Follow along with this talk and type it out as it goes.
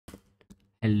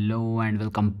Hello and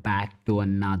welcome back to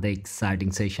another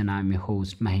exciting session. I'm your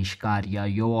host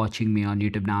Maheshkariya. You're watching me on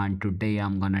YouTube now, and today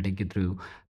I'm gonna take you through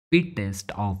speed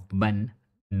test of Bun,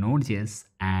 Node.js,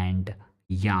 and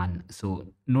Yarn. So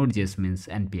Node.js means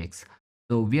NPX.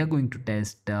 So we are going to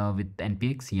test with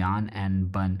NPX, Yarn,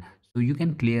 and Bun. So you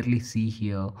can clearly see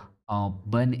here,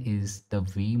 Bun is the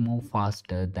way more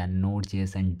faster than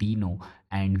Node.js and Dino,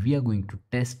 and we are going to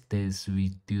test this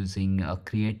with using a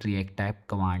create react type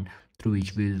command through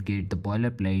which we'll get the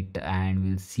boilerplate and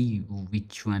we'll see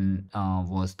which one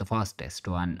was the fastest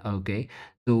one. Okay,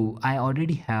 so I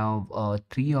already have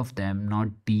three of them, not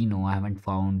Dino. I haven't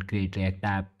found create react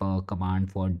app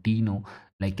command for Dino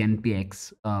like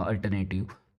npx alternative.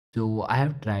 So I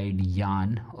have tried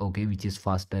Yarn, okay, which is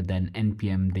faster than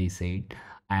npm they said,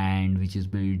 and which is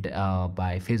built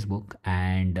by Facebook,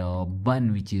 and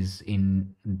Bun, which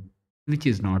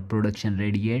is not production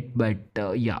ready yet, but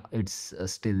yeah, it's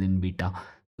still in beta.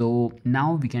 So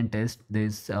now we can test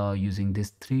this using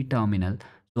this three terminal.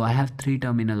 So I have three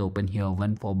terminal open here,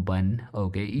 one for Bun.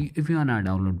 Okay, if you wanna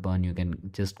download Bun, you can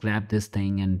just grab this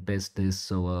thing and paste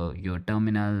this over your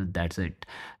terminal. That's it.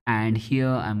 And here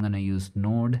I'm gonna use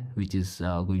Node, which is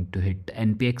going to hit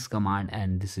npx command,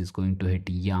 and this is going to hit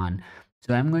Yarn.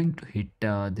 So I'm going to hit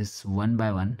this one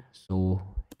by one. So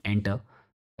enter.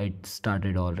 It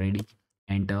started already.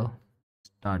 Enter.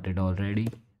 Started already.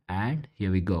 And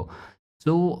here we go.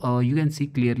 So you can see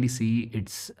clearly see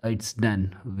it's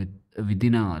done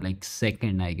within a like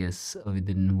second, I guess,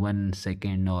 within 1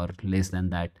 second or less than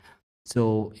that.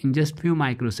 So in just few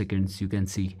microseconds you can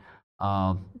see.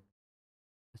 uh,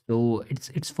 so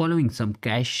it's following some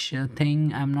cache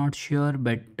thing, I'm not sure,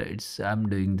 but it's I'm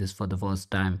doing this for the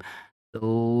first time.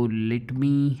 So let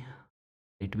me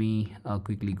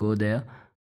quickly go there.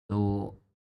 So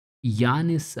Yarn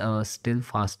is still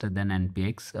faster than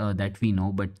NPX, that we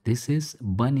know, but this is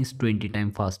Bun is 20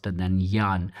 times faster than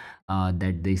Yarn,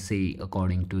 that they say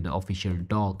according to the official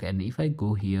doc. And if I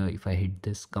go here, if I hit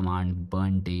this command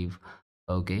Bun Dave,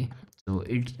 okay, so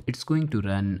it's going to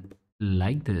run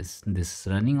like this is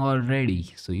running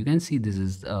already. So you can see this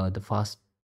is the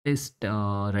fastest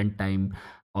runtime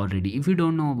already. If you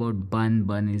don't know about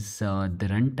Bun is the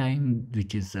runtime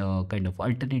which is kind of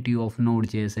alternative of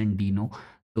Node.js and Dino.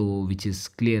 So which is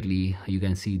clearly you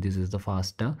can see this is the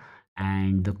faster,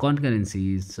 and the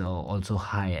concurrency is also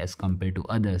high as compared to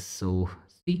others. So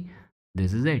see,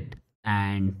 this is it,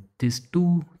 and these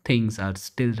two things are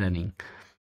still running.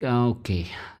 Okay,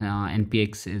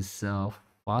 npx is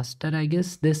faster, I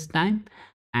guess, this time,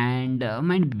 and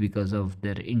might be because of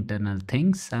their internal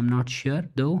things, I'm not sure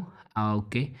though.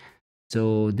 Okay,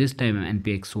 so this time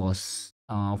npx was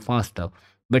faster,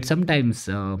 but sometimes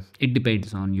it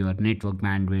depends on your network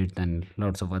bandwidth and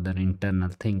lots of other internal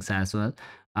things as well.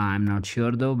 I'm not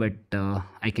sure though, but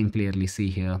I can clearly see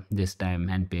here this time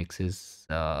npx is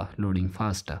loading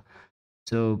faster.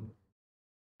 So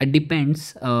it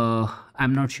depends.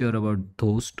 I'm not sure about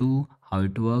those two, how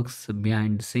it works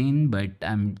behind the scene, but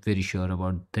I'm very sure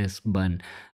about this Bun,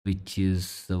 which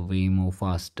is way more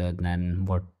faster than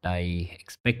what I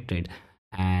expected.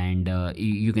 And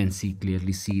you can see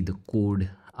clearly see the code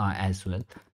as well.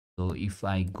 So if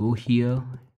I go here,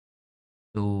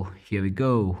 so here we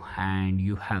go, and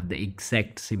you have the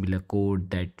exact similar code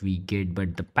that we get,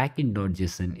 but the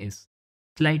package.json is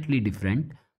slightly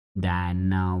different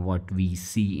than what we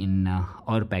see in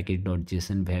our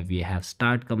package.json, where we have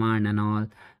start command and all,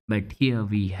 but here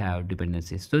we have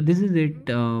dependencies. So this is it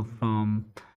from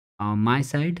my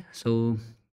side. So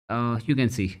you can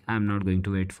see I'm not going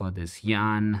to wait for this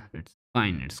Yarn. It's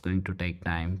fine, it's going to take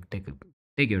time.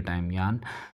 Take your time, Yarn.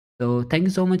 So thank you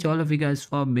so much all of you guys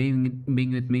for being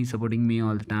with me, supporting me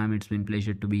all the time. It's been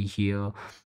pleasure to be here.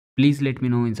 Please let me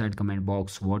know inside comment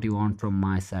box what you want from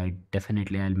my side.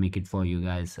 Definitely I'll make it for you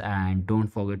guys. And don't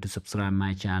forget to subscribe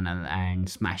my channel and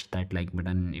smash that like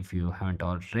button if you haven't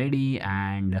already.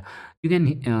 And you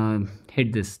can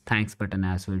hit this thanks button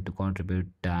as well to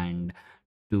contribute and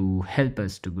to help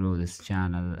us to grow this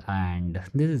channel. And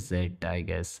this is it, I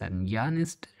guess. And Jan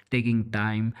is taking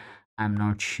time. I'm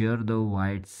not sure though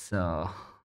why it's uh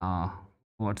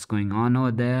what's going on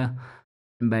over there,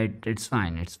 but it's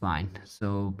fine, it's fine.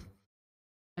 So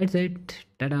that's it.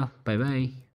 Ta-da, bye bye.